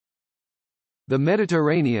The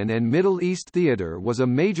Mediterranean and Middle East Theater was a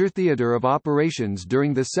major theater of operations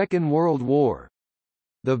during the Second World War.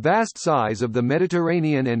 The vast size of the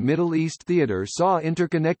Mediterranean and Middle East theater saw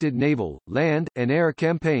interconnected naval, land, and air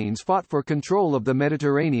campaigns fought for control of the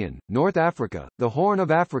Mediterranean, North Africa, the Horn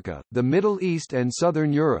of Africa, the Middle East and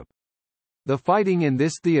Southern Europe. The fighting in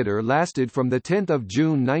this theater lasted from 10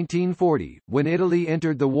 June 1940, when Italy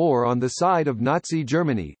entered the war on the side of Nazi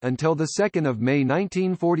Germany, until 2 May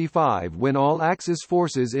 1945 when all Axis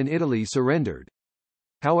forces in Italy surrendered.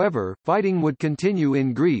 However, fighting would continue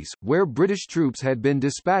in Greece, where British troops had been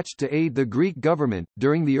dispatched to aid the Greek government,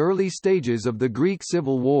 during the early stages of the Greek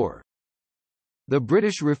Civil War. The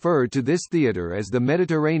British referred to this theatre as the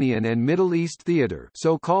Mediterranean and Middle East Theatre,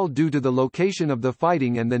 so called due to the location of the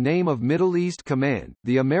fighting and the name of Middle East Command.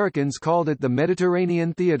 The Americans called it the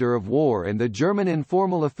Mediterranean Theatre of War, and the German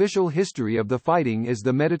informal official history of the fighting is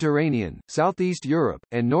the Mediterranean, Southeast Europe,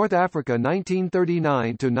 and North Africa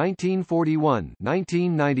 1939 to 1941,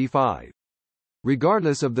 1995.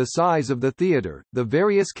 Regardless of the size of the theater, the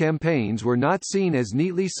various campaigns were not seen as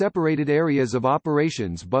neatly separated areas of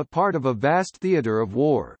operations but part of a vast theater of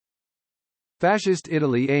war. Fascist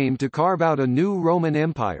Italy aimed to carve out a new Roman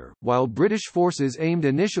Empire, while British forces aimed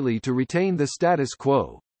initially to retain the status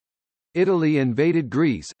quo. Italy invaded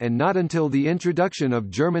Greece, and not until the introduction of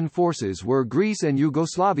German forces were Greece and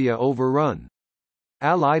Yugoslavia overrun.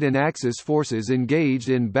 Allied and Axis forces engaged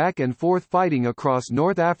in back-and-forth fighting across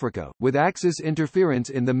North Africa, with Axis interference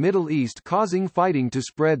in the Middle East causing fighting to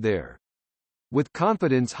spread there. With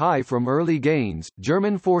confidence high from early gains,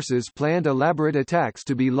 German forces planned elaborate attacks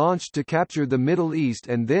to be launched to capture the Middle East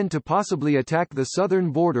and then to possibly attack the southern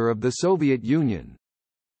border of the Soviet Union.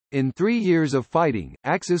 In 3 years of fighting,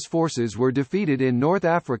 Axis forces were defeated in North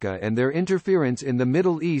Africa and their interference in the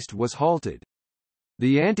Middle East was halted.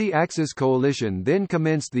 The anti-Axis coalition then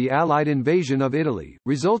commenced the Allied invasion of Italy,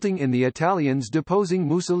 resulting in the Italians deposing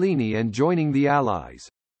Mussolini and joining the Allies.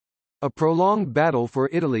 A prolonged battle for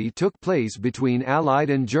Italy took place between Allied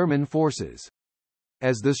and German forces.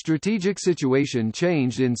 As the strategic situation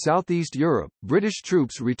changed in Southeast Europe, British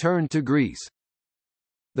troops returned to Greece.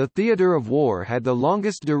 The theatre of war had the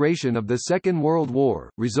longest duration of the Second World War,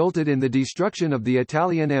 resulted in the destruction of the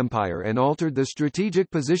Italian Empire and altered the strategic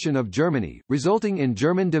position of Germany, resulting in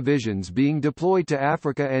German divisions being deployed to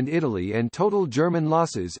Africa and Italy and total German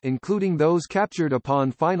losses including those captured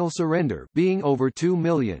upon final surrender being over 2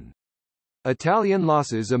 million. Italian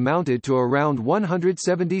losses amounted to around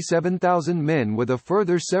 177,000 men with a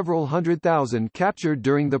further several hundred thousand captured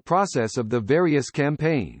during the process of the various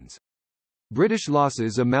campaigns. British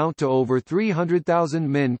losses amount to over 300,000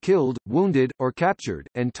 men killed, wounded, or captured,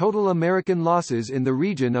 and total American losses in the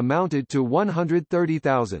region amounted to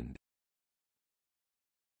 130,000.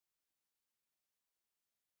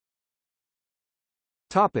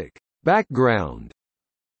 Topic: Background.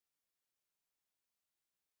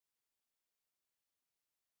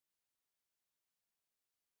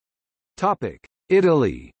 Topic: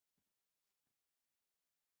 Italy.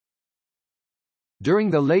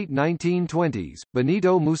 During the late 1920s,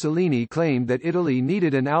 Benito Mussolini claimed that Italy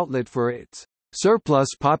needed an outlet for its surplus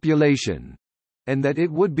population, and that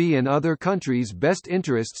it would be in other countries' best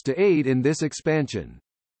interests to aid in this expansion.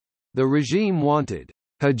 The regime wanted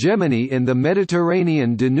hegemony in the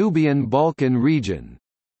Mediterranean Danubian Balkan region,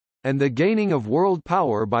 and the gaining of world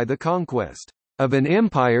power by the conquest of an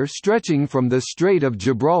empire stretching from the Strait of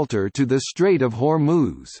Gibraltar to the Strait of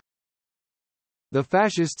Hormuz. The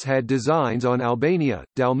fascists had designs on Albania,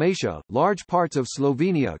 Dalmatia, large parts of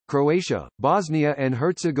Slovenia, Croatia, Bosnia and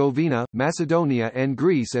Herzegovina, Macedonia and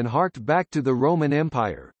Greece and harked back to the Roman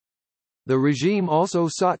Empire. The regime also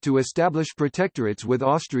sought to establish protectorates with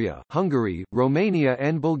Austria, Hungary, Romania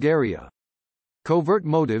and Bulgaria. Covert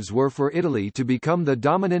motives were for Italy to become the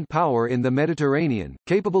dominant power in the Mediterranean,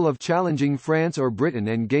 capable of challenging France or Britain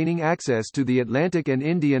and gaining access to the Atlantic and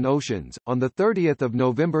Indian Oceans. On 30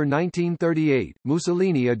 November 1938,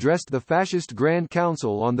 Mussolini addressed the fascist Grand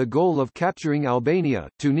Council on the goal of capturing Albania,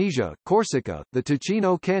 Tunisia, Corsica, the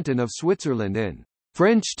Ticino canton of Switzerland and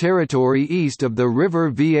French territory east of the river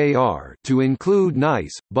Var to include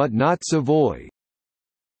Nice, but not Savoy.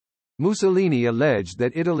 Mussolini alleged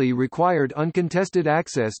that Italy required uncontested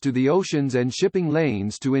access to the oceans and shipping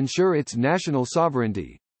lanes to ensure its national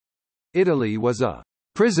sovereignty. Italy was a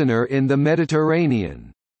prisoner in the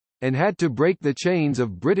Mediterranean and had to break the chains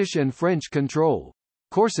of British and French control.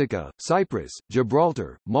 Corsica, Cyprus,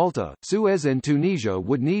 Gibraltar, Malta, Suez and Tunisia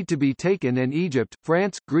would need to be taken, and Egypt,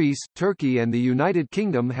 France, Greece, Turkey and the United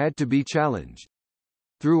Kingdom had to be challenged.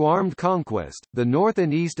 Through armed conquest, the North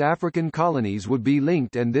and East African colonies would be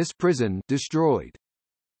linked and this prison destroyed.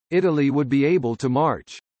 Italy would be able to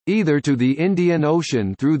march either to the Indian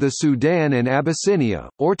Ocean through the Sudan and Abyssinia,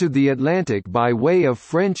 or to the Atlantic by way of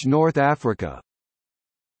French North Africa.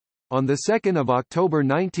 On 2 October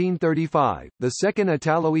 1935, the Second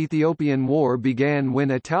Italo-Ethiopian War began when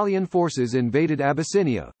Italian forces invaded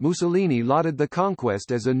Abyssinia. Mussolini lauded the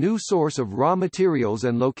conquest as a new source of raw materials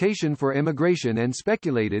and location for immigration and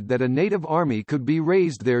speculated that a native army could be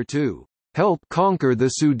raised there to help conquer the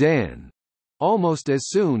Sudan. Almost as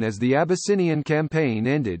soon as the Abyssinian campaign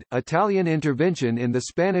ended, Italian intervention in the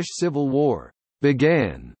Spanish Civil War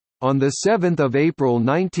began. On 7 April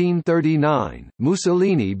 1939,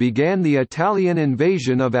 Mussolini began the Italian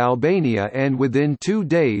invasion of Albania and within 2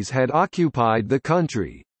 days had occupied the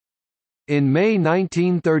country. In May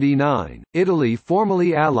 1939, Italy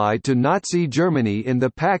formally allied to Nazi Germany in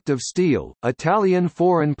the Pact of Steel. Italian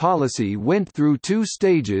foreign policy went through 2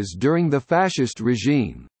 stages during the fascist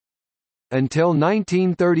regime. Until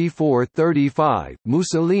 1934–35,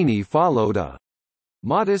 Mussolini followed a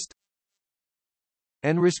modest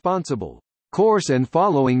and responsible course, and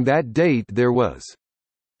following that date there was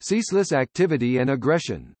ceaseless activity and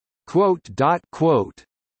aggression. Prior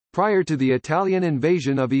to the Italian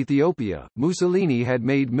invasion of Ethiopia, Mussolini had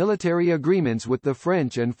made military agreements with the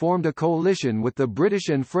French and formed a coalition with the British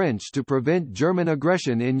and French to prevent German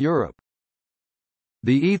aggression in Europe.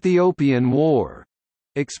 The Ethiopian War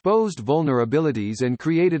exposed vulnerabilities and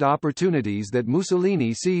created opportunities that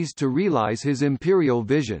Mussolini seized to realize his imperial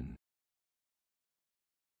vision.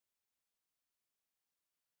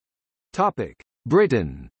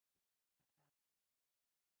 Britain.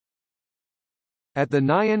 At the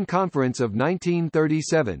Nyon Conference of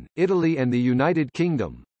 1937, Italy and the United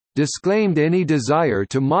Kingdom disclaimed any desire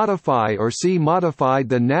to modify or see modified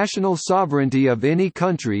the national sovereignty of any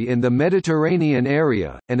country in the Mediterranean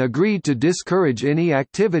area, and agreed to discourage any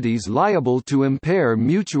activities liable to impair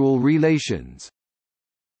mutual relations.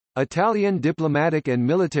 Italian diplomatic and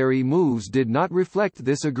military moves did not reflect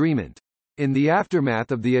this agreement. In the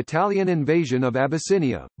aftermath of the Italian invasion of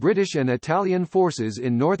Abyssinia, British and Italian forces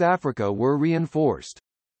in North Africa were reinforced.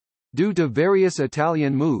 Due to various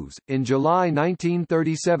Italian moves, in July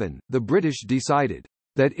 1937, the British decided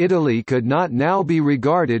that Italy could not now be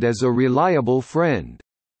regarded as a reliable friend,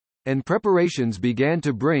 and preparations began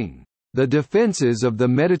to bring the defences of the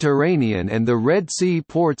Mediterranean and the Red Sea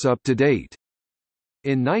ports up to date.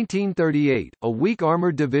 In 1938, a weak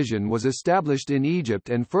armoured division was established in Egypt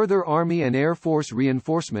and further Army and Air Force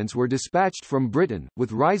reinforcements were dispatched from Britain.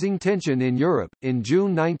 With rising tension in Europe, in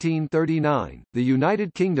June 1939, the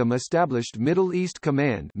United Kingdom established Middle East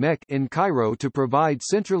Command in Cairo to provide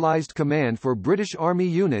centralised command for British Army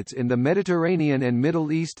units in the Mediterranean and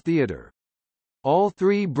Middle East theatre. All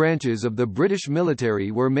 3 branches of the British military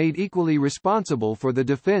were made equally responsible for the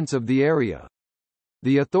defence of the area.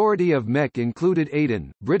 The authority of MEC included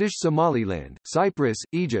Aden, British Somaliland, Cyprus,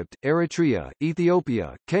 Egypt, Eritrea,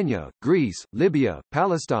 Ethiopia, Kenya, Greece, Libya,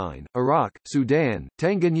 Palestine, Iraq, Sudan,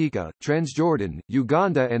 Tanganyika, Transjordan,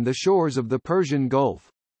 Uganda and the shores of the Persian Gulf.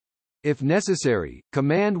 If necessary,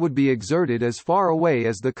 command would be exerted as far away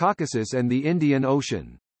as the Caucasus and the Indian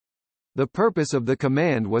Ocean. The purpose of the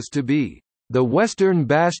command was to be the western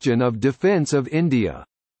bastion of defence of India,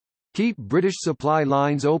 keep British supply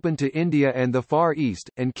lines open to India and the Far East,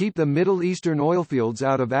 and keep the Middle Eastern oilfields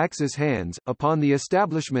out of Axis hands. Upon the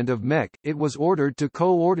establishment of MEC, it was ordered to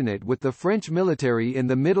coordinate with the French military in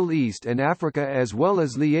the Middle East and Africa as well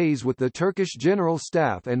as liaise with the Turkish General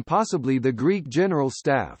Staff and possibly the Greek General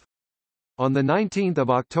Staff. On 19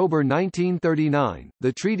 October 1939,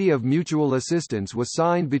 the Treaty of Mutual Assistance was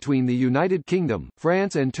signed between the United Kingdom,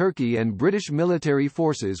 France and Turkey, and British military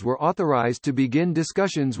forces were authorised to begin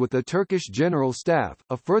discussions with the Turkish General Staff.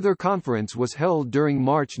 A further conference was held during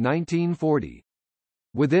March 1940.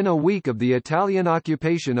 Within a week of the Italian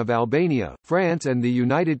occupation of Albania, France and the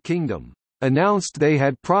United Kingdom announced they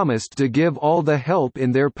had promised to give all the help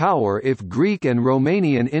in their power if Greek and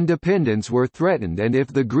Romanian independence were threatened and if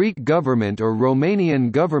the Greek government or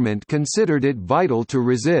Romanian government considered it vital to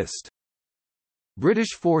resist.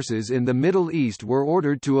 British forces in the Middle East were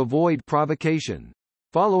ordered to avoid provocation.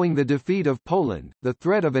 Following the defeat of Poland, the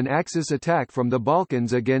threat of an Axis attack from the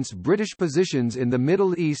Balkans against British positions in the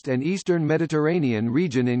Middle East and Eastern Mediterranean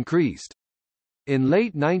region increased. In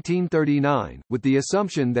late 1939, with the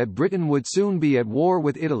assumption that Britain would soon be at war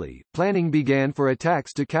with Italy, planning began for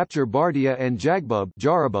attacks to capture Bardia and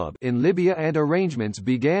Jarabub in Libya, and arrangements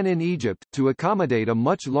began in Egypt, to accommodate a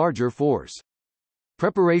much larger force.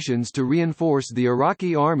 Preparations to reinforce the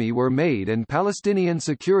Iraqi army were made and Palestinian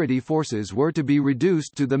security forces were to be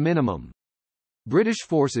reduced to the minimum. British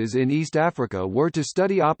forces in East Africa were to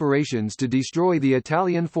study operations to destroy the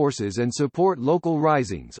Italian forces and support local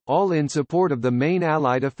risings, all in support of the main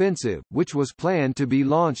Allied offensive, which was planned to be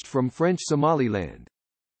launched from French Somaliland.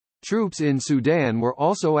 Troops in Sudan were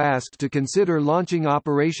also asked to consider launching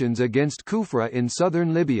operations against Kufra in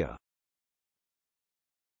southern Libya.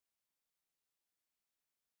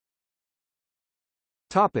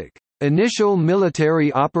 Topic: Initial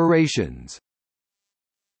military operations.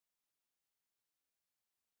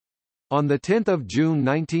 On 10 June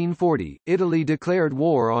 1940, Italy declared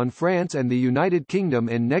war on France and the United Kingdom,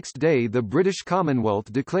 and next day the British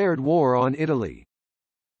Commonwealth declared war on Italy.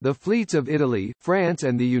 The fleets of Italy, France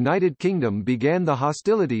and the United Kingdom began the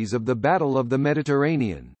hostilities of the Battle of the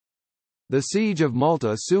Mediterranean. The Siege of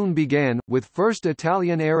Malta soon began, with first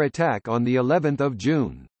Italian air attack on the 11th of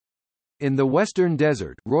June. In the Western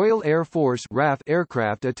Desert, Royal Air Force RAF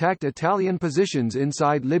aircraft attacked Italian positions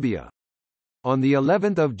inside Libya. On the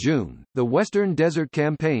 11th of June, the Western Desert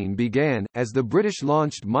Campaign began, as the British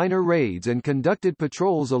launched minor raids and conducted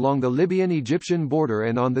patrols along the Libyan-Egyptian border,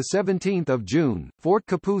 and on the 17th of June, Fort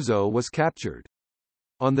Capuzzo was captured.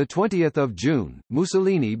 On the 20th of June,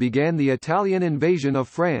 Mussolini began the Italian invasion of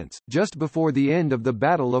France, just before the end of the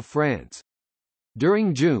Battle of France.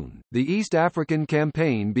 During June, the East African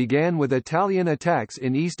Campaign began with Italian attacks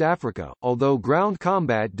in East Africa, although ground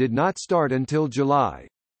combat did not start until July.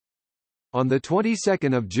 On the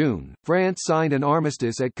 22nd of June, France signed an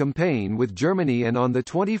armistice at Campaign with Germany, and on the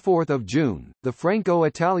 24th of June, the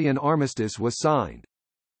Franco-Italian armistice was signed.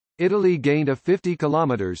 Italy gained a 50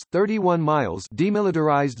 kilometers (31 miles)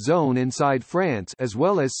 demilitarized zone inside France, as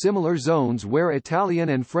well as similar zones where Italian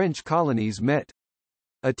and French colonies met.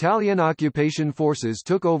 Italian occupation forces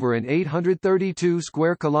took over an 832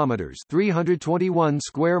 square kilometers (321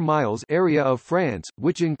 square miles) area of France,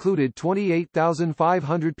 which included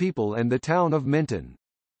 28,500 people and the town of Menton.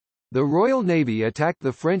 The Royal Navy attacked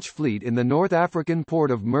the French fleet in the North African port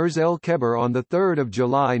of Mers el Kebir on 3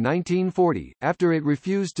 July 1940, after it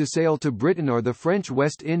refused to sail to Britain or the French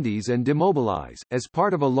West Indies and demobilize, as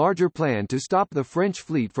part of a larger plan to stop the French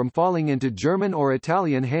fleet from falling into German or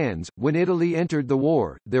Italian hands. When Italy entered the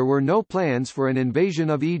war, there were no plans for an invasion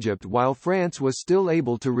of Egypt while France was still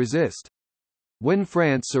able to resist. When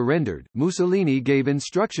France surrendered, Mussolini gave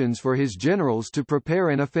instructions for his generals to prepare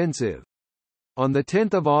an offensive. On 10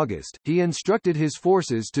 August, he instructed his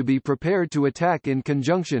forces to be prepared to attack in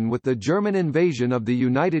conjunction with the German invasion of the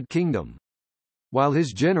United Kingdom. While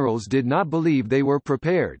his generals did not believe they were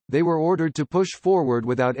prepared, they were ordered to push forward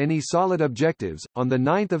without any solid objectives. On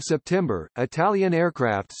 9 September, Italian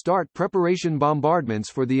aircraft start preparation bombardments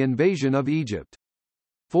for the invasion of Egypt.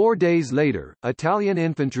 4 days later, Italian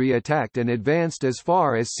infantry attacked and advanced as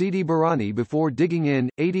far as Sidi Barrani before digging in,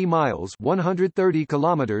 80 miles 130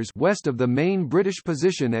 kilometers west of the main British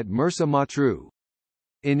position at Mersa Matruh.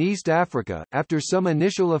 In East Africa, after some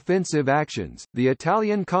initial offensive actions, the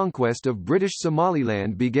Italian conquest of British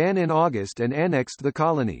Somaliland began in August and annexed the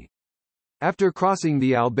colony. After crossing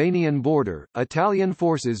the Albanian border, Italian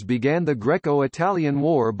forces began the Greco-Italian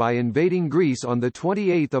War by invading Greece on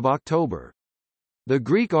 28 October. The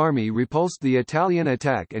Greek army repulsed the Italian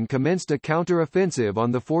attack and commenced a counter-offensive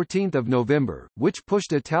on 14 November, which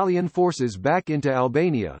pushed Italian forces back into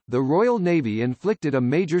Albania. The Royal Navy inflicted a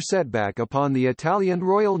major setback upon the Italian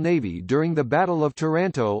Royal Navy during the Battle of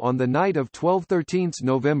Taranto on the night of 12–13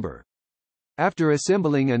 November. After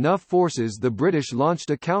assembling enough forces, the British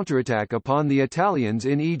launched a counterattack upon the Italians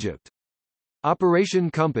in Egypt.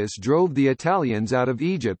 Operation Compass drove the Italians out of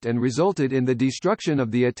Egypt and resulted in the destruction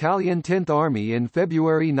of the Italian 10th Army in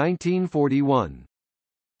February 1941.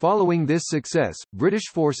 Following this success, British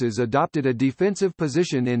forces adopted a defensive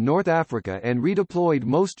position in North Africa and redeployed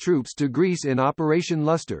most troops to Greece in Operation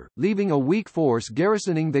Lustre, leaving a weak force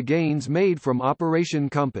garrisoning the gains made from Operation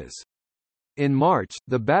Compass. In March,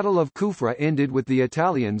 the Battle of Kufra ended with the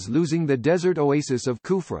Italians losing the desert oasis of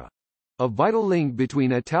Kufra, a vital link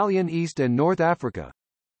between Italian East and North Africa,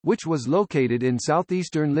 which was located in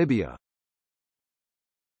southeastern Libya.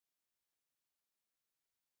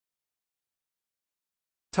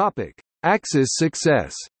 Topic: Axis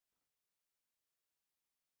success.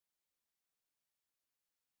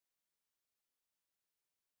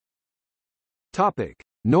 Topic: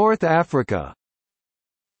 North Africa.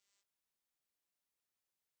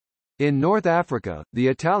 In North Africa, the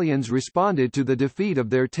Italians responded to the defeat of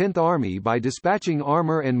their 10th Army by dispatching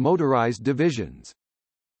armor and motorized divisions.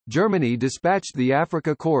 Germany dispatched the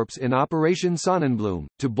Afrika Korps in Operation Sonnenblume,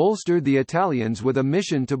 to bolster the Italians with a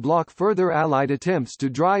mission to block further Allied attempts to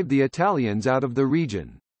drive the Italians out of the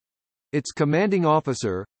region. Its commanding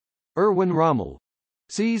officer, Erwin Rommel,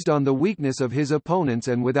 seized on the weakness of his opponents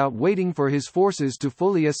and without waiting for his forces to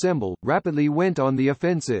fully assemble, rapidly went on the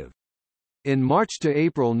offensive. In March to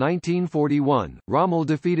April 1941, Rommel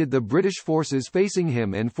defeated the British forces facing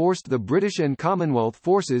him and forced the British and Commonwealth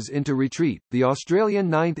forces into retreat. The Australian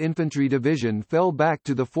 9th Infantry Division fell back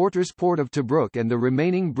to the fortress port of Tobruk, and the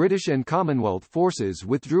remaining British and Commonwealth forces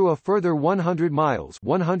withdrew a further 100 miles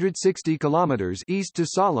 (160 kilometers) east to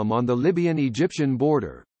Sollum on the Libyan-Egyptian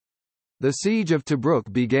border. The siege of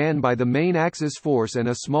Tobruk began by the main Axis force, and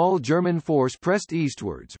a small German force pressed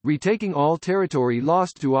eastwards, retaking all territory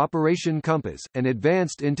lost to Operation Compass, and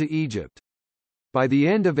advanced into Egypt. By the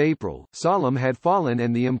end of April, Sollum had fallen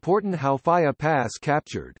and the important Halfaya Pass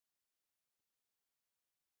captured.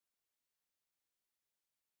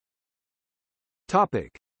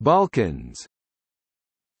 Balkans.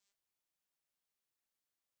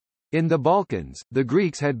 In the Balkans, the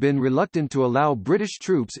Greeks had been reluctant to allow British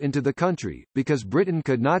troops into the country, because Britain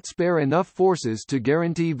could not spare enough forces to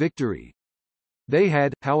guarantee victory. They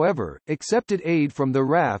had, however, accepted aid from the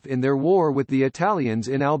RAF in their war with the Italians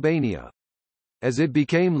in Albania. As it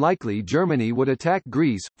became likely Germany would attack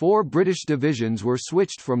Greece, 4 British divisions were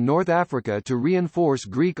switched from North Africa to reinforce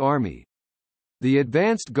Greek army. The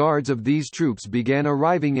advanced guards of these troops began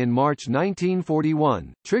arriving in March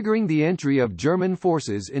 1941, triggering the entry of German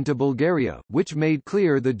forces into Bulgaria, which made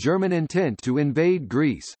clear the German intent to invade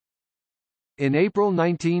Greece. In April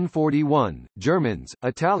 1941, Germans,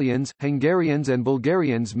 Italians, Hungarians and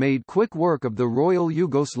Bulgarians made quick work of the Royal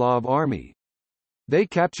Yugoslav Army. They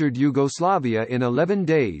captured Yugoslavia in 11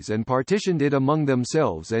 days and partitioned it among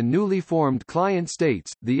themselves and newly formed client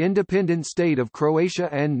states, the independent state of Croatia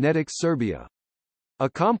and Nedić Serbia. A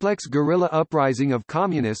complex guerrilla uprising of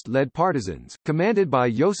communist-led partisans, commanded by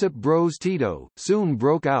Josip Broz Tito, soon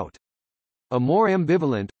broke out. A more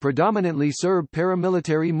ambivalent, predominantly Serb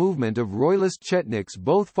paramilitary movement of royalist Chetniks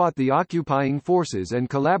both fought the occupying forces and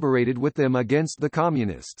collaborated with them against the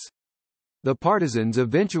communists. The partisans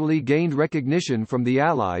eventually gained recognition from the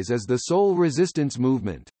Allies as the sole resistance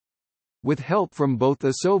movement. With help from both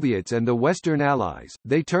the Soviets and the Western Allies,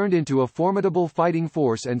 they turned into a formidable fighting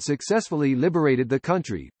force and successfully liberated the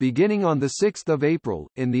country. Beginning on 6 April,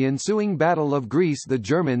 in the ensuing Battle of Greece, the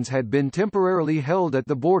Germans had been temporarily held at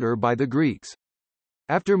the border by the Greeks.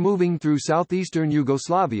 After moving through southeastern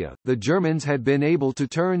Yugoslavia, the Germans had been able to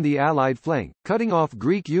turn the Allied flank, cutting off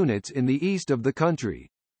Greek units in the east of the country.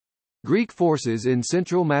 Greek forces in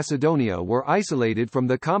central Macedonia were isolated from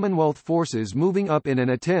the Commonwealth forces moving up in an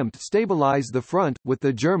attempt to stabilize the front, with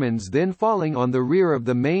the Germans then falling on the rear of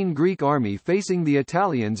the main Greek army facing the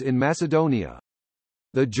Italians in Macedonia.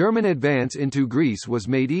 The German advance into Greece was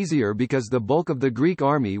made easier because the bulk of the Greek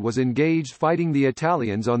army was engaged fighting the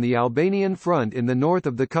Italians on the Albanian front in the north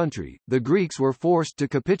of the country. The Greeks were forced to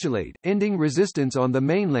capitulate, ending resistance on the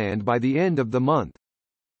mainland by the end of the month.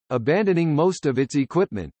 Abandoning most of its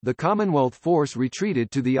equipment, the Commonwealth force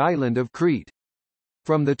retreated to the island of Crete.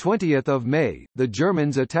 From 20 May, the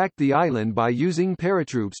Germans attacked the island by using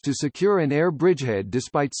paratroops to secure an air bridgehead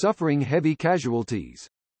despite suffering heavy casualties.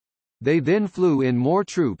 They then flew in more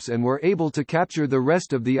troops and were able to capture the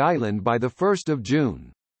rest of the island by 1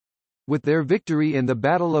 June. With their victory in the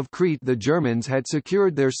Battle of Crete, the Germans had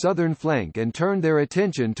secured their southern flank and turned their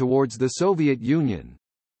attention towards the Soviet Union.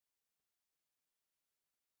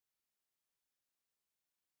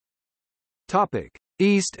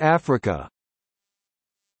 East Africa.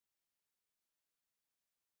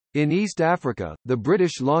 In East Africa, the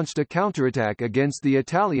British launched a counterattack against the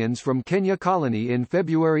Italians from Kenya Colony in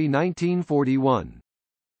February 1941.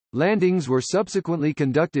 Landings were subsequently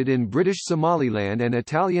conducted in British Somaliland and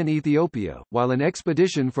Italian Ethiopia, while an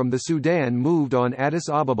expedition from the Sudan moved on Addis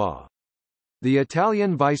Ababa. The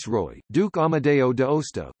Italian viceroy, Duke Amadeo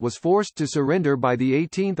d'Aosta, was forced to surrender by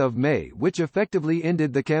 18 May, which effectively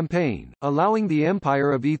ended the campaign, allowing the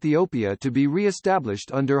Empire of Ethiopia to be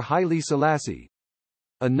re-established under Haile Selassie.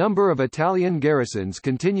 A number of Italian garrisons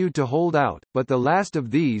continued to hold out, but the last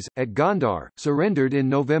of these, at Gondar, surrendered in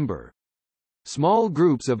November. Small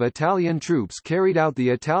groups of Italian troops carried out the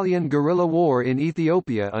Italian guerrilla war in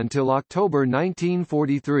Ethiopia until October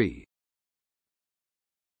 1943.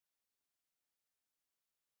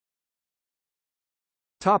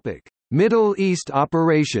 Middle East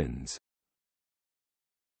operations.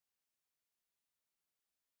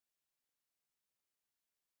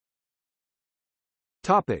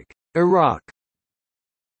 Iraq.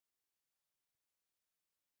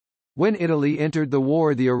 When Italy entered the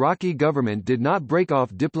war, the Iraqi government did not break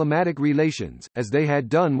off diplomatic relations, as they had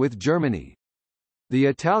done with Germany. The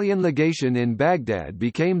Italian legation in Baghdad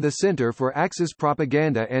became the center for Axis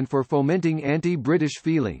propaganda and for fomenting anti-British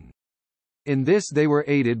feeling. In this they were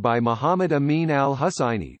aided by Muhammad Amin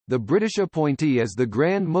al-Husayni, the British appointee as the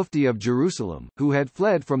Grand Mufti of Jerusalem, who had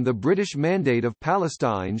fled from the British Mandate of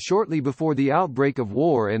Palestine shortly before the outbreak of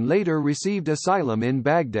war and later received asylum in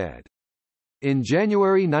Baghdad. In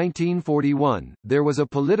January 1941, there was a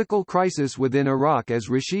political crisis within Iraq as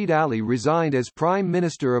Rashid Ali resigned as Prime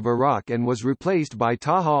Minister of Iraq and was replaced by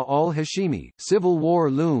Taha al-Hashimi. Civil war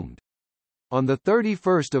loomed. On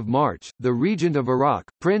 31 March, the regent of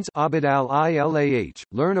Iraq, Prince Abd al-Ilah,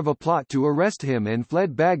 learned of a plot to arrest him and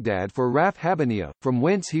fled Baghdad for Raf Habaniya, from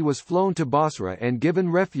whence he was flown to Basra and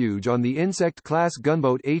given refuge on the insect-class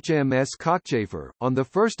gunboat HMS Cockchafer. On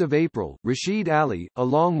 1 April, Rashid Ali,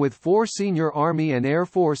 along with 4 senior Army and Air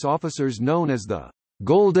Force officers known as the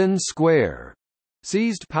Golden Square,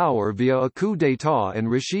 seized power via a coup d'état,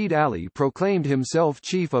 and Rashid Ali proclaimed himself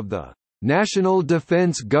chief of the National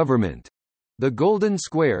Defense Government. The Golden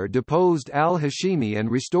Square deposed al-Hashimi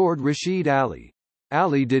and restored Rashid Ali.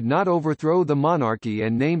 Ali did not overthrow the monarchy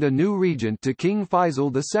and named a new regent to King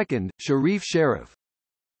Faisal II, Sharif Sharif.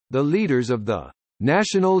 The leaders of the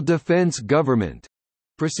National Defense Government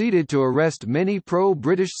proceeded to arrest many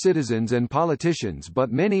pro-British citizens and politicians,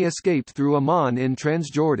 but many escaped through Amman in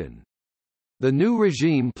Transjordan. The new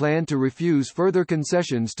regime planned to refuse further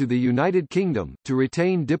concessions to the United Kingdom, to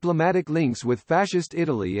retain diplomatic links with Fascist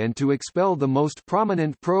Italy and to expel the most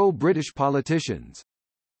prominent pro-British politicians.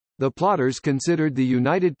 The plotters considered the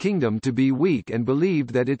United Kingdom to be weak and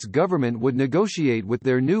believed that its government would negotiate with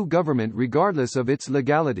their new government regardless of its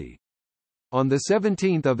legality. On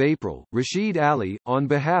 17 April, Rashid Ali, on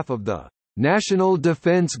behalf of the National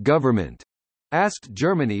Defense Government, asked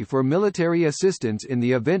Germany for military assistance in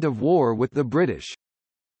the event of war with the British.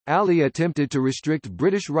 Ali attempted to restrict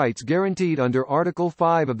British rights guaranteed under Article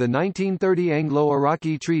 5 of the 1930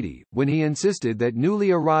 Anglo-Iraqi Treaty, when he insisted that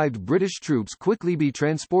newly arrived British troops quickly be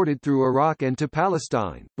transported through Iraq and to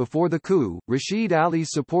Palestine. Before the coup, Rashid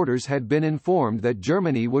Ali's supporters had been informed that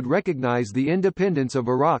Germany would recognize the independence of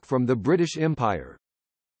Iraq from the British Empire.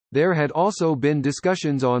 There had also been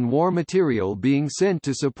discussions on war material being sent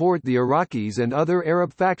to support the Iraqis and other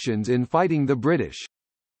Arab factions in fighting the British.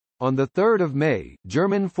 On 3 May,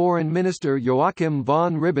 German Foreign Minister Joachim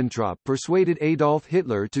von Ribbentrop persuaded Adolf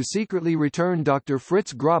Hitler to secretly return Dr.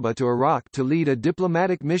 Fritz Grabe to Iraq to lead a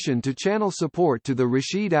diplomatic mission to channel support to the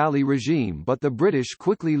Rashid Ali regime, but the British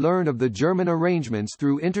quickly learned of the German arrangements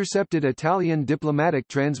through intercepted Italian diplomatic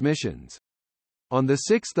transmissions. On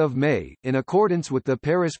 6 May, in accordance with the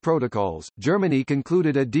Paris Protocols, Germany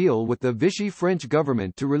concluded a deal with the Vichy French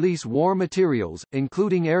government to release war materials,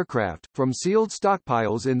 including aircraft, from sealed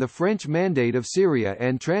stockpiles in the French Mandate of Syria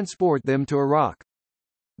and transport them to Iraq.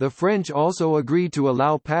 The French also agreed to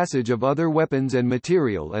allow passage of other weapons and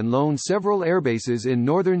material and loan several airbases in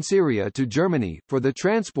northern Syria to Germany, for the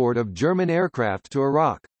transport of German aircraft to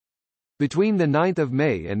Iraq. Between 9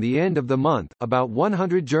 May and the end of the month, about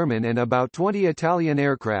 100 German and about 20 Italian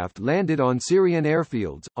aircraft landed on Syrian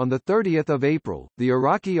airfields. On 30 April, the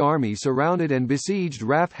Iraqi army surrounded and besieged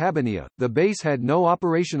Raf Habaniya. The base had no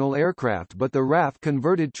operational aircraft, but the RAF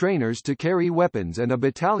converted trainers to carry weapons and a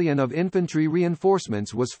battalion of infantry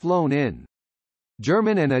reinforcements was flown in.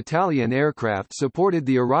 German and Italian aircraft supported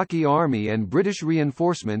the Iraqi army and British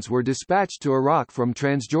reinforcements were dispatched to Iraq from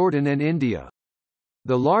Transjordan and India.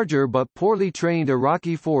 The larger but poorly trained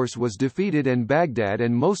Iraqi force was defeated and Baghdad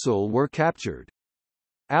and Mosul were captured.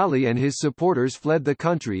 Ali and his supporters fled the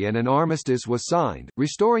country and an armistice was signed,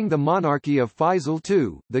 restoring the monarchy of Faisal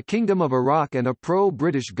II, the Kingdom of Iraq and a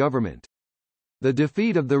pro-British government. The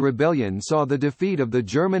defeat of the rebellion saw the defeat of the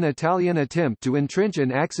German-Italian attempt to entrench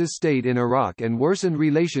an Axis state in Iraq and worsened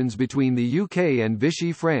relations between the UK and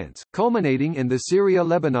Vichy France, culminating in the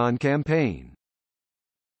Syria-Lebanon campaign.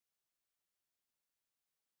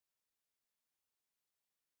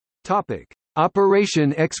 Topic: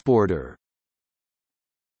 Operation Exporter.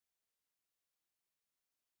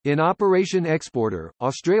 In Operation Exporter,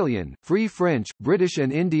 Australian, Free French, British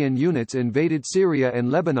and Indian units invaded Syria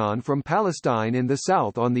and Lebanon from Palestine in the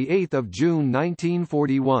south on 8 June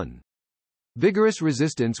 1941. Vigorous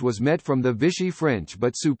resistance was met from the Vichy French,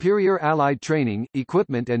 but superior Allied training,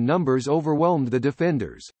 equipment and numbers overwhelmed the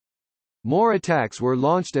defenders. More attacks were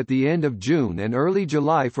launched at the end of June and early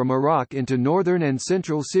July from Iraq into northern and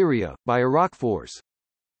central Syria, by Iraq force.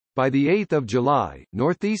 By 8 July,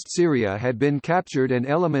 northeast Syria had been captured and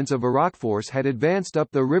elements of Iraq force had advanced up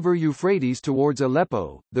the river Euphrates towards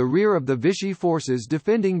Aleppo, the rear of the Vichy forces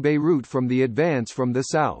defending Beirut from the advance from the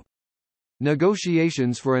south.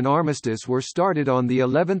 Negotiations for an armistice were started on the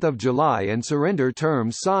 11th of July and surrender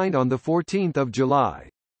terms signed on the 14th of July.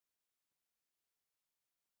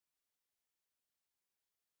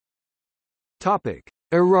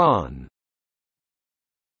 Iran.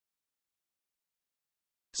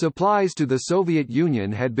 Supplies to the Soviet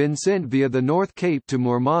Union had been sent via the North Cape to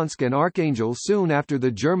Murmansk and Archangel soon after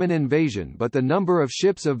the German invasion, but the number of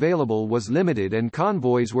ships available was limited and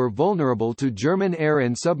convoys were vulnerable to German air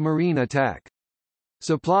and submarine attack.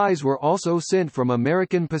 Supplies were also sent from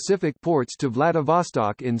American Pacific ports to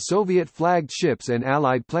Vladivostok in Soviet-flagged ships, and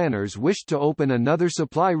Allied planners wished to open another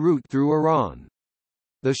supply route through Iran.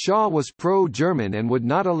 The Shah was pro-German and would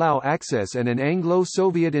not allow access, and an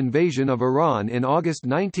Anglo-Soviet invasion of Iran in August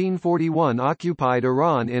 1941 occupied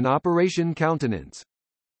Iran in Operation Countenance.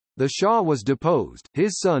 The Shah was deposed,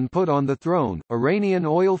 his son put on the throne, Iranian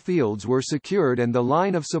oil fields were secured and the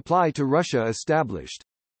line of supply to Russia established.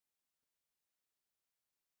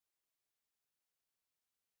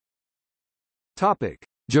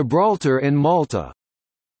 Gibraltar and Malta.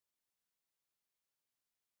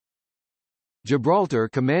 Gibraltar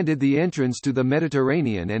commanded the entrance to the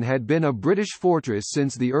Mediterranean and had been a British fortress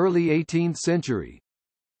since the early 18th century.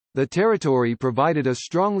 The territory provided a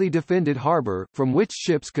strongly defended harbour, from which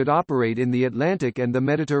ships could operate in the Atlantic and the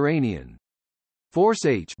Mediterranean. Force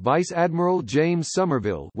H Vice Admiral James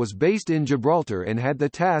Somerville was based in Gibraltar and had the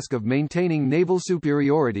task of maintaining naval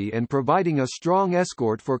superiority and providing a strong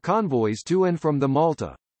escort for convoys to and from the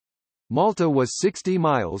Malta. Malta was 60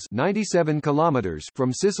 miles 97 kilometers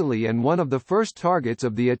from Sicily and one of the first targets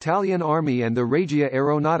of the Italian Army and the Regia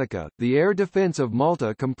Aeronautica. The air defence of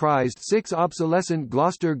Malta comprised 6 obsolescent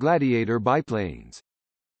Gloucester Gladiator biplanes.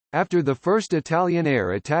 After the first Italian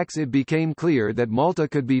air attacks, it became clear that Malta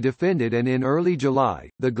could be defended, and in early July,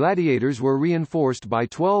 the Gladiators were reinforced by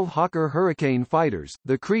 12 Hawker Hurricane fighters.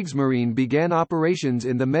 The Kriegsmarine began operations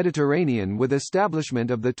in the Mediterranean with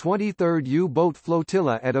establishment of the 23rd U-boat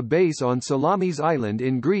flotilla at a base on Salamis Island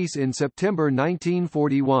in Greece in September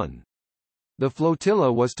 1941. The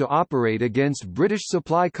flotilla was to operate against British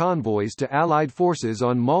supply convoys to Allied forces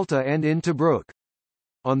on Malta and in Tobruk.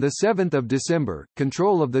 On 7 December,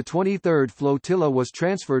 control of the 23rd Flotilla was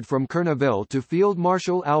transferred from Kernavelle to Field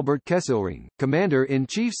Marshal Albert Kesselring,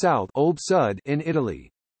 Commander-in-Chief South Ob Sud in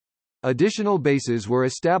Italy. Additional bases were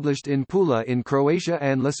established in Pula in Croatia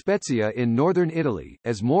and La Spezia in northern Italy,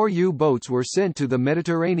 as more U-boats were sent to the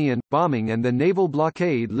Mediterranean. Bombing and the naval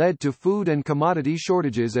blockade led to food and commodity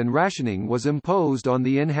shortages, and rationing was imposed on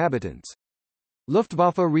the inhabitants.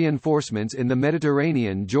 Luftwaffe reinforcements in the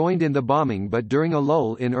Mediterranean joined in the bombing, but during a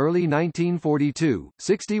lull in early 1942,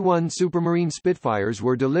 61 Supermarine Spitfires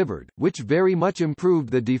were delivered, which very much improved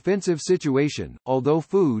the defensive situation, although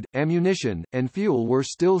food, ammunition, and fuel were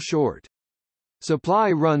still short.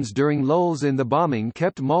 Supply runs during lulls in the bombing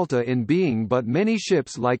kept Malta in being, but many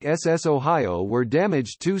ships like SS Ohio were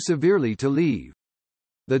damaged too severely to leave.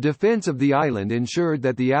 The defense of the island ensured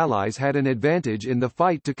that the Allies had an advantage in the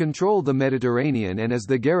fight to control the Mediterranean, and as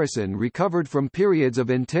the garrison recovered from periods of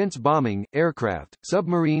intense bombing, aircraft,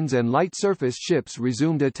 submarines and light surface ships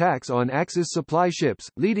resumed attacks on Axis supply ships,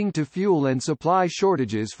 leading to fuel and supply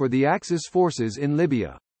shortages for the Axis forces in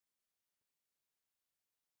Libya.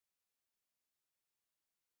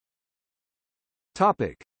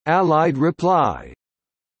 Allied reply.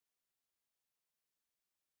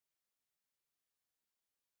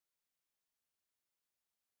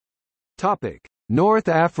 North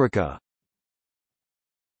Africa.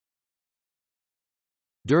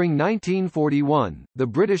 During 1941, the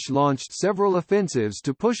British launched several offensives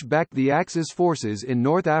to push back the Axis forces in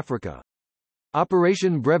North Africa.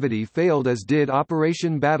 Operation Brevity failed, as did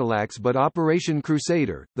Operation Battleaxe, but Operation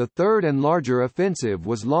Crusader, the third and larger offensive,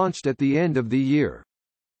 was launched at the end of the year.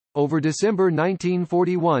 Over December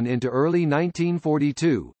 1941 into early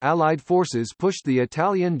 1942, Allied forces pushed the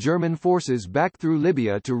Italian-German forces back through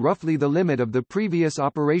Libya to roughly the limit of the previous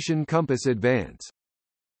Operation Compass advance.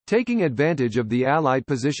 Taking advantage of the Allied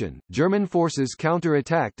position, German forces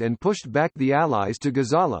counter-attacked and pushed back the Allies to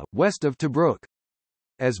Gazala, west of Tobruk.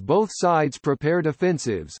 As both sides prepared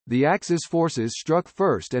offensives, the Axis forces struck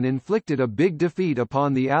first and inflicted a big defeat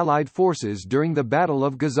upon the Allied forces during the Battle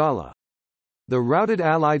of Gazala. The routed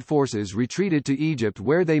Allied forces retreated to Egypt,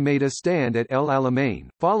 where they made a stand at El Alamein.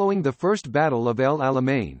 Following the First Battle of El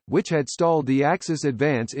Alamein, which had stalled the Axis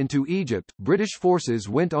advance into Egypt, British forces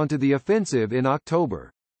went onto the offensive in October.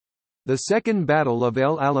 The Second Battle of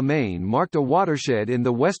El Alamein marked a watershed in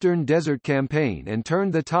the Western Desert Campaign and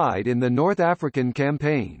turned the tide in the North African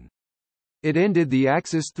Campaign. It ended the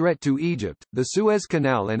Axis threat to Egypt, the Suez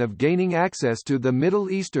Canal, and of gaining access to the Middle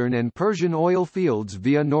Eastern and Persian oil fields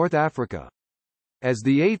via North Africa. As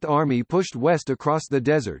the Eighth Army pushed west across the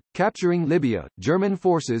desert, capturing Libya, German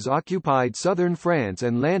forces occupied southern France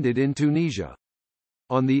and landed in Tunisia.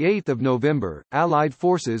 On 8 November, Allied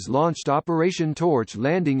forces launched Operation Torch,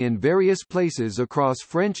 landing in various places across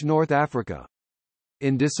French North Africa.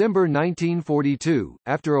 In December 1942,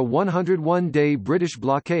 after a 101-day British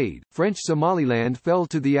blockade, French Somaliland fell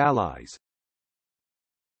to the Allies.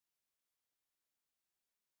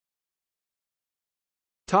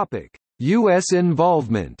 U.S.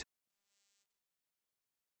 involvement.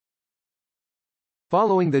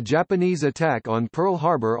 Following the Japanese attack on Pearl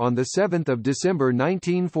Harbor on 7 December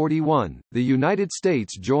 1941, the United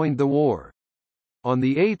States joined the war. On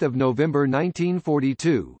 8 November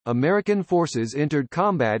 1942, American forces entered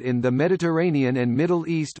combat in the Mediterranean and Middle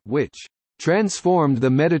East, which transformed the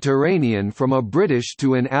Mediterranean from a British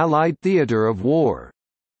to an Allied theater of war.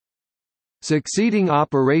 Succeeding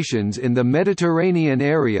operations in the Mediterranean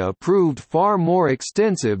area proved far more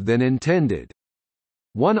extensive than intended.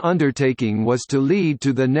 One undertaking was to lead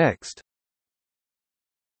to the next.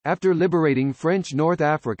 After liberating French North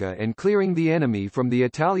Africa and clearing the enemy from the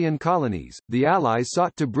Italian colonies, the Allies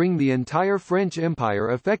sought to bring the entire French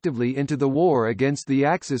Empire effectively into the war against the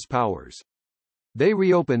Axis powers. They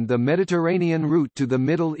reopened the Mediterranean route to the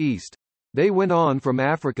Middle East. They went on from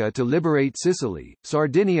Africa to liberate Sicily,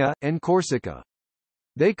 Sardinia, and Corsica.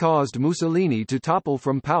 They caused Mussolini to topple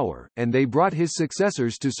from power, and they brought his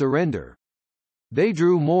successors to surrender. They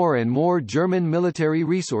drew more and more German military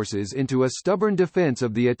resources into a stubborn defense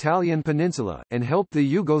of the Italian peninsula, and helped the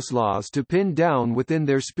Yugoslavs to pin down within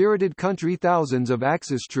their spirited country thousands of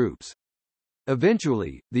Axis troops.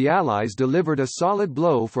 Eventually, the Allies delivered a solid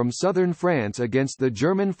blow from southern France against the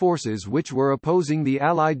German forces which were opposing the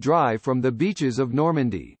Allied drive from the beaches of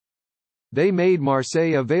Normandy. They made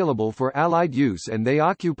Marseille available for Allied use and they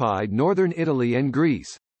occupied northern Italy and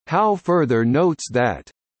Greece. Howe further notes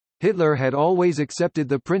that Hitler had always accepted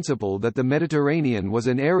the principle that the Mediterranean was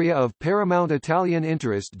an area of paramount Italian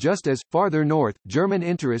interest just as, farther north, German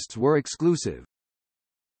interests were exclusive.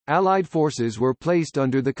 Allied forces were placed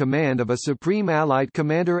under the command of a Supreme Allied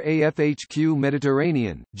Commander AFHQ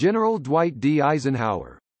Mediterranean, General Dwight D.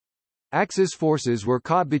 Eisenhower. Axis forces were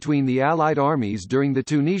caught between the Allied armies during the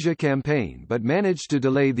Tunisia campaign but managed to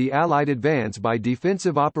delay the Allied advance by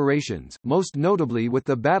defensive operations, most notably with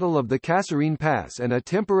the Battle of the Kasserine Pass and a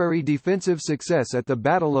temporary defensive success at the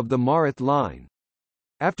Battle of the Mareth Line.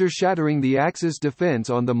 After shattering the Axis defense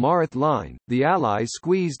on the Mareth Line, the Allies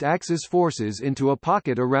squeezed Axis forces into a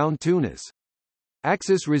pocket around Tunis.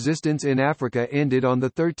 Axis resistance in Africa ended on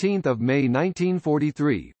 13 May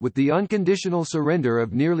 1943, with the unconditional surrender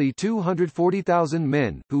of nearly 240,000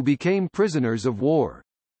 men, who became prisoners of war.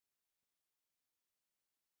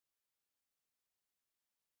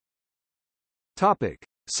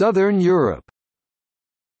 Southern Europe.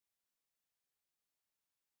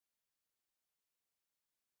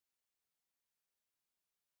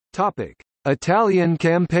 Italian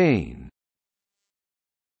campaign.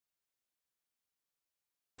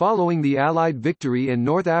 Following the Allied victory in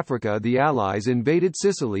North Africa, the Allies invaded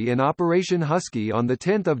Sicily in Operation Husky on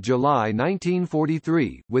 10 July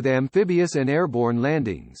 1943, with amphibious and airborne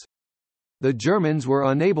landings. The Germans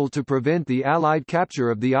were unable to prevent the Allied capture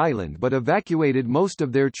of the island but evacuated most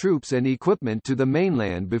of their troops and equipment to the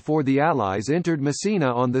mainland before the Allies entered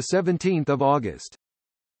Messina on 17 August.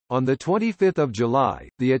 On 25 July,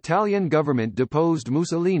 the Italian government deposed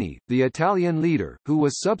Mussolini, the Italian leader, who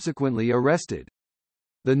was subsequently arrested.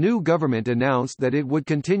 The new government announced that it would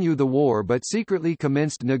continue the war but secretly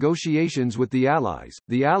commenced negotiations with the Allies.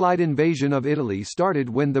 The Allied invasion of Italy started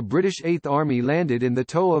when the British Eighth Army landed in the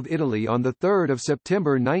Toe of Italy on 3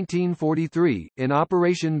 September 1943, in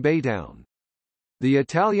Operation Baytown. The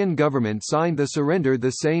Italian government signed the surrender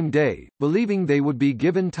the same day, believing they would be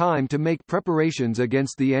given time to make preparations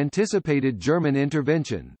against the anticipated German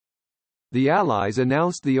intervention. The Allies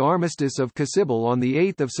announced the armistice of Cassibile on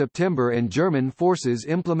 8 September and German forces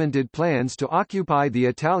implemented plans to occupy the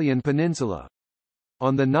Italian peninsula.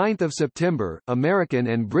 On 9 September, American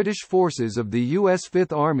and British forces of the U.S.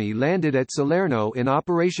 Fifth Army landed at Salerno in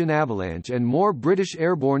Operation Avalanche and more British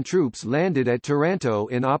airborne troops landed at Taranto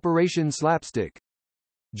in Operation Slapstick.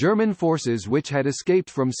 German forces which had escaped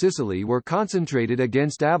from Sicily were concentrated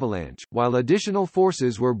against Avalanche, while additional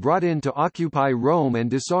forces were brought in to occupy Rome and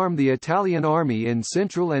disarm the Italian army in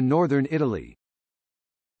central and northern Italy.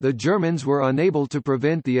 The Germans were unable to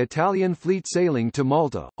prevent the Italian fleet sailing to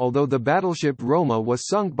Malta, although the battleship Roma was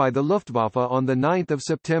sunk by the Luftwaffe on 9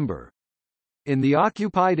 September. In the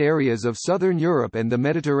occupied areas of southern Europe and the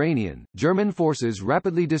Mediterranean, German forces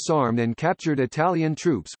rapidly disarmed and captured Italian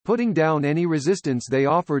troops, putting down any resistance they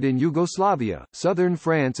offered in Yugoslavia, southern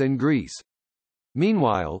France and Greece.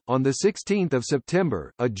 Meanwhile, on 16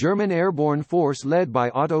 September, a German airborne force led by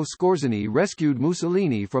Otto Skorzeny rescued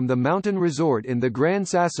Mussolini from the mountain resort in the Gran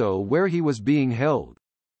Sasso where he was being held.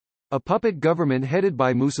 A puppet government headed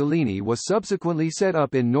by Mussolini was subsequently set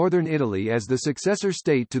up in northern Italy as the successor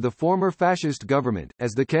state to the former fascist government.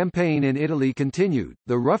 As the campaign in Italy continued,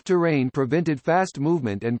 the rough terrain prevented fast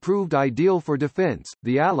movement and proved ideal for defense.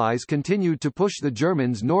 The Allies continued to push the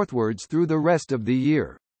Germans northwards through the rest of the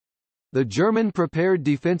year. The German prepared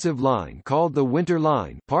defensive line called the Winter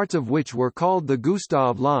Line, parts of which were called the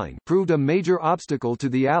Gustav Line, proved a major obstacle to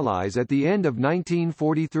the Allies at the end of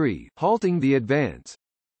 1943, halting the advance.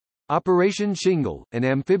 Operation Shingle, an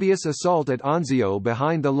amphibious assault at Anzio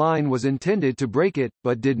behind the line, was intended to break it,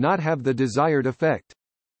 but did not have the desired effect.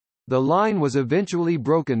 The line was eventually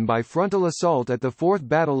broken by frontal assault at the Fourth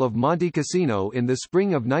Battle of Monte Cassino in the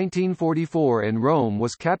spring of 1944, and Rome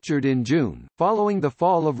was captured in June. Following the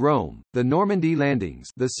fall of Rome, the Normandy landings,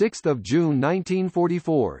 the 6th of June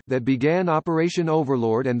 1944, that began Operation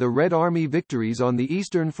Overlord, and the Red Army victories on the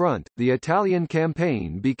Eastern Front, the Italian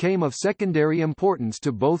campaign became of secondary importance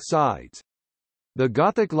to both sides. The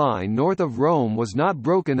Gothic line north of Rome was not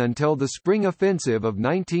broken until the spring offensive of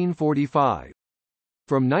 1945.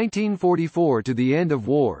 From 1944 to the end of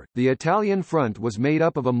war, the Italian front was made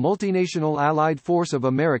up of a multinational Allied force of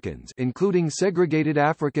Americans, including segregated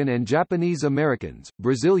African and Japanese Americans,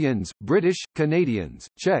 Brazilians, British, Canadians,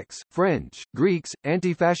 Czechs, French, Greeks,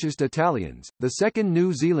 anti-fascist Italians, the 2nd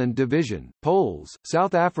New Zealand Division, Poles,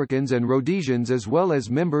 South Africans and Rhodesians, as well as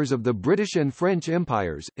members of the British and French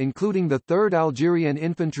empires, including the 3rd Algerian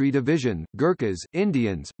Infantry Division, Gurkhas,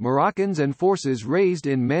 Indians, Moroccans and forces raised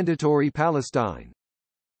in Mandatory Palestine.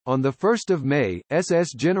 On 1 May,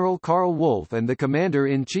 SS General Karl Wolff and the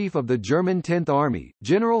commander-in-chief of the German 10th Army,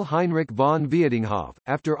 General Heinrich von Vietinghoff,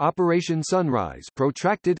 after Operation Sunrise,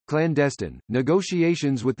 protracted, clandestine,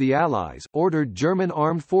 negotiations with the Allies, ordered German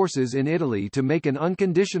armed forces in Italy to make an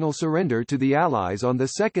unconditional surrender to the Allies on 2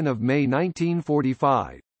 May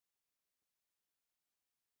 1945.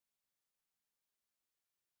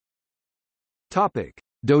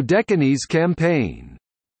 Dodecanese Campaign.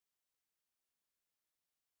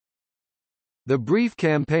 The brief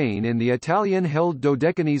campaign in the Italian-held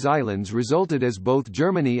Dodecanese Islands resulted as both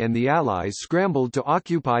Germany and the Allies scrambled to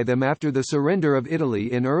occupy them after the surrender of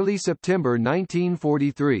Italy in early September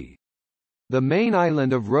 1943. The main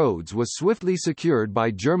island of Rhodes was swiftly secured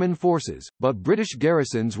by German forces, but British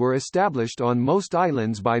garrisons were established on most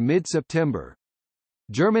islands by mid-September.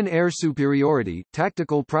 German air superiority,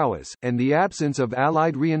 tactical prowess, and the absence of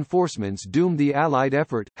Allied reinforcements doomed the Allied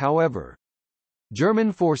effort, however.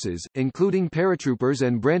 German forces, including paratroopers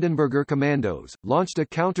and Brandenburger commandos, launched a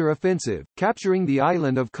counter-offensive, capturing the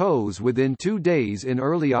island of Kos within 2 days in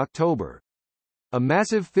early October. A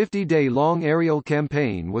massive 50-day-long aerial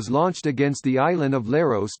campaign was launched against the island of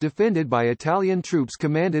Leros, defended by Italian troops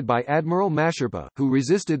commanded by Admiral Mascherpa, who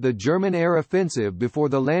resisted the German air offensive before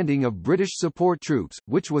the landing of British support troops,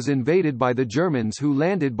 which was invaded by the Germans, who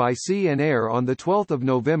landed by sea and air on 12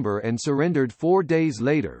 November and surrendered 4 days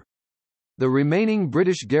later. The remaining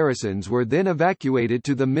British garrisons were then evacuated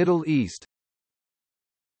to the Middle East.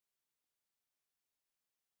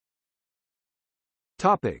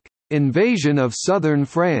 Topic: Invasion of southern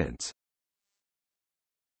France.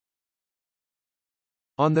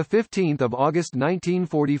 On 15 August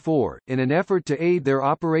 1944, in an effort to aid their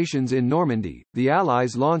operations in Normandy, the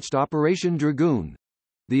Allies launched Operation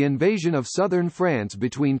Dragoon—the invasion of southern France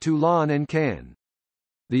between Toulon and Caen.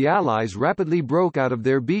 The Allies rapidly broke out of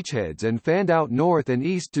their beachheads and fanned out north and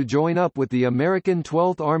east to join up with the American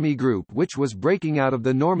 12th Army Group, which was breaking out of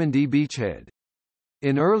the Normandy beachhead.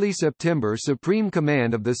 In early September, Supreme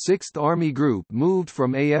Command of the 6th Army Group moved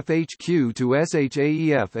from AFHQ to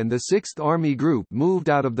SHAEF, and the 6th Army Group moved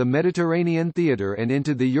out of the Mediterranean Theater and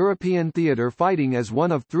into the European Theater, fighting as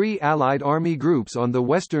one of 3 Allied Army groups on the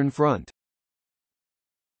Western Front.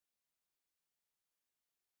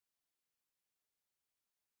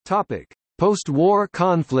 Topic: Post-war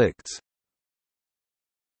conflicts.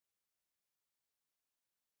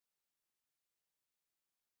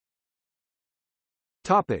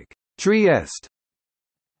 Topic: Trieste.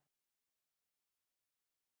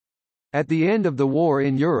 At the end of the war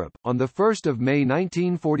in Europe, on 1 May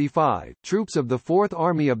 1945, troops of the 4th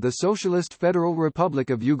Army of the Socialist Federal Republic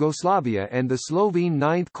of Yugoslavia and the Slovene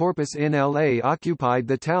 9th Corpus NLA occupied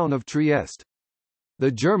the town of Trieste.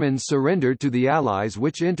 The Germans surrendered to the Allies,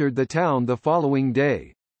 which entered the town the following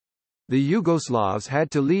day. The Yugoslavs had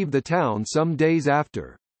to leave the town some days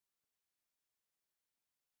after.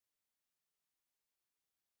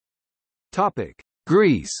 Topic: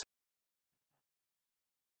 Greece.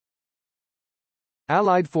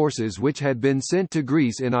 Allied forces which had been sent to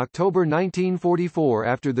Greece in October 1944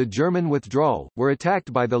 after the German withdrawal, were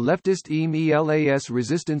attacked by the leftist EMELAS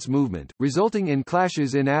resistance movement, resulting in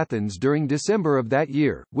clashes in Athens during December of that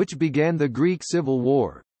year, which began the Greek Civil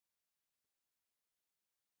War.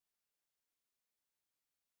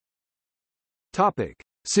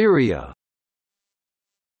 Syria.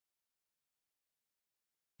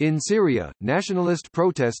 In Syria, nationalist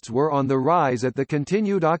protests were on the rise at the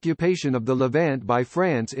continued occupation of the Levant by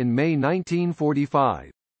France in May 1945.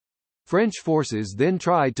 French forces then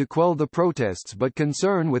tried to quell the protests, but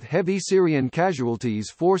concern with heavy Syrian casualties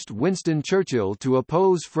forced Winston Churchill to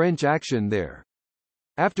oppose French action there.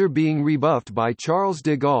 After being rebuffed by Charles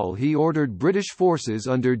de Gaulle, he ordered British forces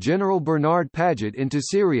under General Bernard Paget into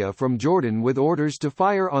Syria from Jordan with orders to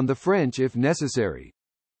fire on the French if necessary.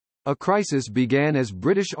 A crisis began as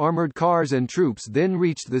British armoured cars and troops then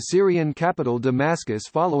reached the Syrian capital Damascus,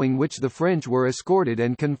 following which the French were escorted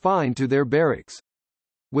and confined to their barracks.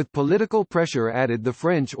 With political pressure added, the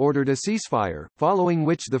French ordered a ceasefire, following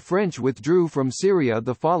which the French withdrew from Syria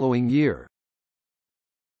the following year.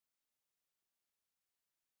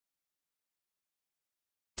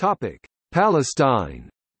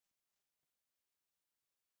 Palestine.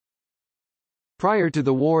 Prior to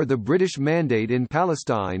the war, the British Mandate in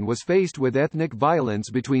Palestine was faced with ethnic violence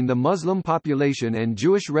between the Muslim population and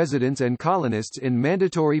Jewish residents and colonists in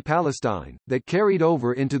Mandatory Palestine, that carried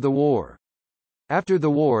over into the war. After the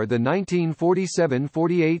war, the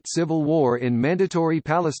 1947–48 civil war in Mandatory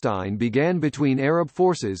Palestine began between Arab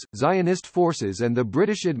forces, Zionist forces and the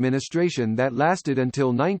British administration that lasted until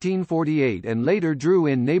 1948 and later drew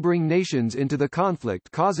in neighboring nations into the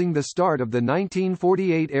conflict, causing the start of the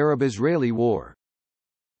 1948 Arab-Israeli War.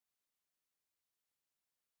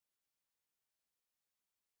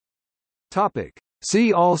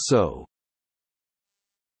 See also: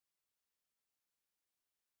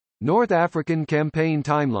 North African Campaign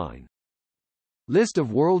timeline, List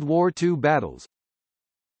of World War II battles,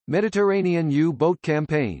 Mediterranean U-boat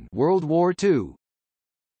campaign World War II,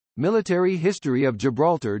 Military history of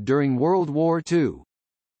Gibraltar during World War II.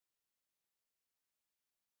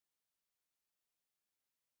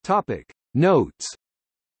 Notes.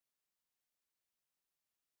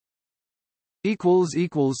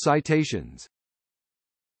 Citations